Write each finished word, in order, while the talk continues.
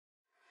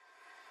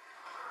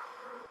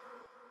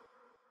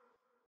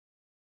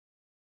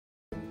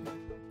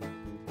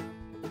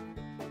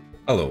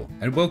Hello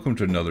and welcome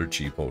to another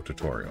GPORTAL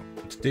tutorial.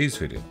 In today's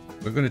video,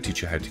 we're going to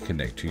teach you how to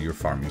connect to your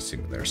Farming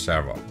Simulator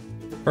server.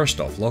 First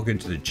off, log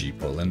into the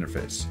GPORTAL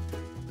interface.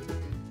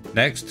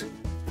 Next,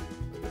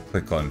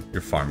 click on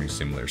your Farming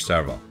Simulator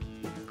server.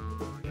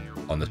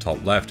 On the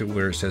top left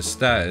where it says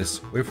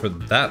status, wait for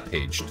that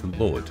page to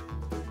load.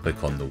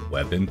 Click on the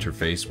web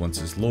interface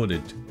once it's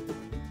loaded.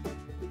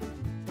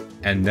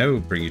 And now it will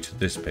bring you to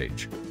this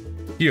page.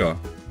 Here,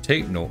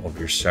 take note of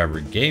your server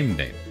game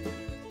name,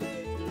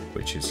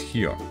 which is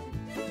here.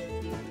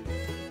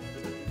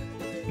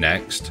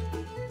 Next,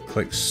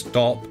 click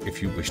stop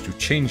if you wish to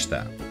change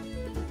that.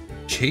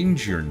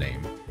 Change your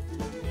name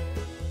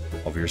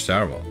of your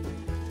server.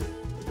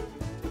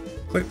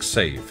 Click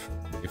save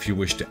if you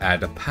wish to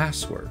add a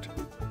password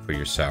for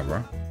your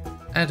server.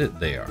 Add it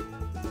there.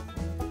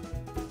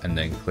 And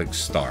then click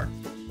start.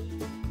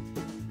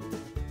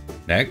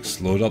 Next,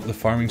 load up the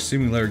Farming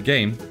Simulator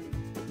game.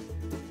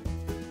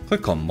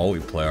 Click on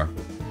multiplayer.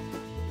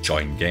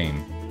 Join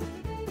game.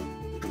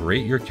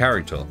 Create your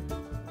character.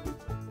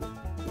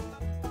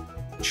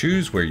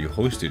 Choose where you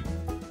hosted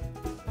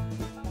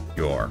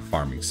your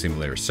Farming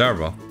Simulator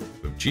server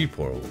with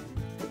GPORTAL.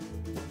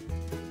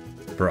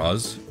 For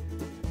us,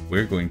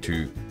 we're going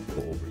to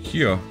go over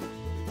here.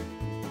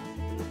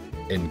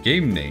 In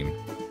game name,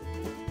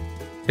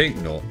 take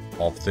note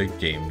of the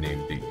game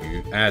name that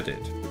you added.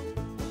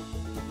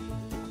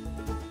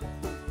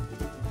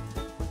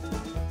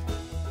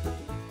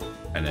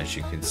 And as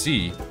you can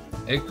see,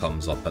 it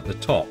comes up at the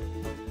top.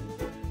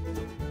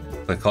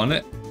 Click on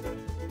it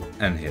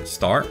and hit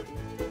start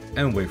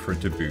and wait for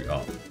it to boot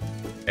up.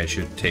 It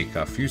should take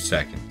a few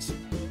seconds,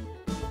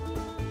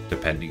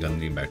 depending on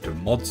the amount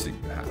of mods that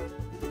you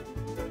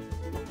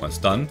have. Once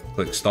done,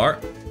 click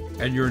start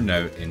and you're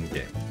now in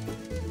game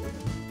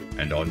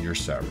and on your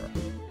server.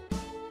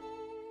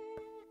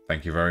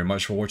 Thank you very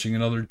much for watching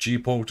another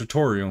GPORTAL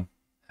tutorial.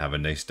 Have a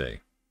nice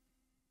day.